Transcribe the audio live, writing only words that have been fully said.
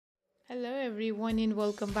Hello everyone and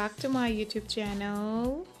welcome back to my YouTube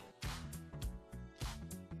channel.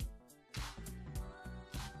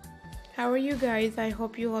 How are you guys? I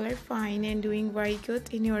hope you all are fine and doing very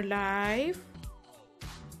good in your life.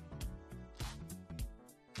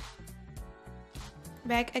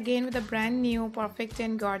 Back again with a brand new perfect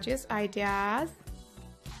and gorgeous ideas.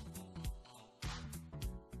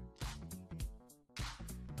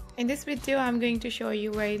 In this video, I'm going to show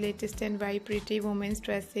you very latest and very pretty women's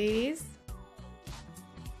dresses.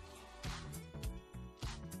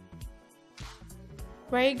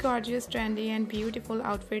 Very gorgeous, trendy and beautiful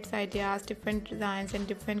outfits, ideas, different designs and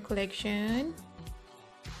different collection.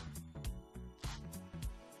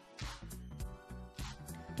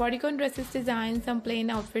 Bodycon dresses designs, some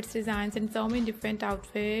plain outfits designs and so many different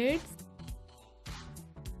outfits.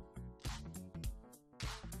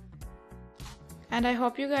 And I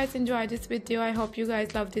hope you guys enjoy this video. I hope you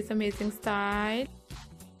guys love this amazing style.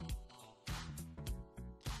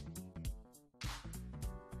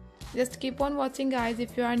 Just keep on watching guys.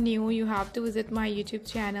 If you are new, you have to visit my YouTube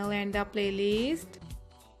channel and the playlist.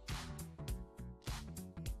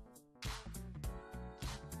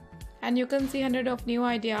 And you can see hundreds of new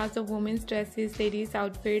ideas of women's dresses, ladies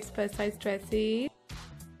outfits, plus size dresses.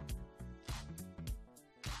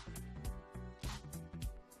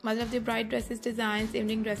 Much of the bright dresses designs,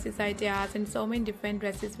 evening dresses ideas and so many different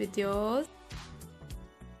dresses videos.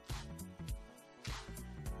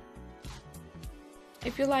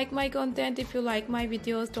 If you like my content, if you like my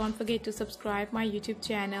videos, don't forget to subscribe my YouTube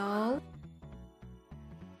channel.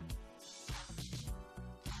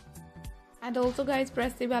 And also guys,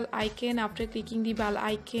 press the bell icon. After clicking the bell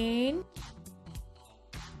icon,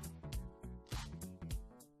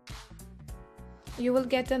 you will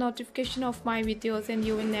get a notification of my videos and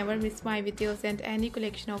you will never miss my videos and any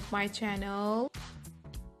collection of my channel.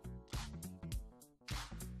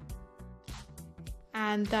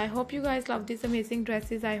 And I hope you guys love these amazing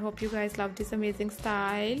dresses. I hope you guys love this amazing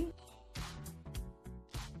style.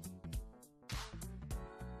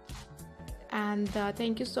 And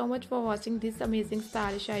thank you so much for watching these amazing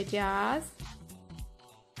stylish ideas.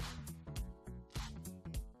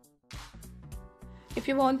 If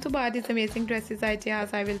you want to buy these amazing dresses ideas,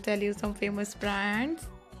 I will tell you some famous brands.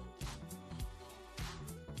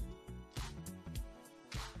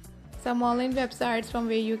 Some online websites from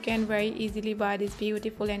where you can very easily buy these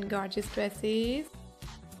beautiful and gorgeous dresses.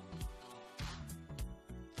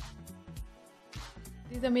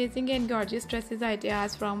 These amazing and gorgeous dresses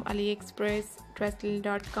ideas from AliExpress,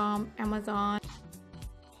 Dressly.com, Amazon.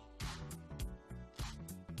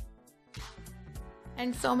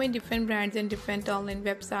 And so many different brands and different online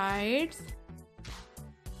websites.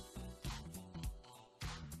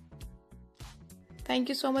 Thank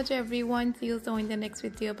you so much everyone. See you soon in the next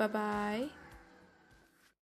video. Bye bye.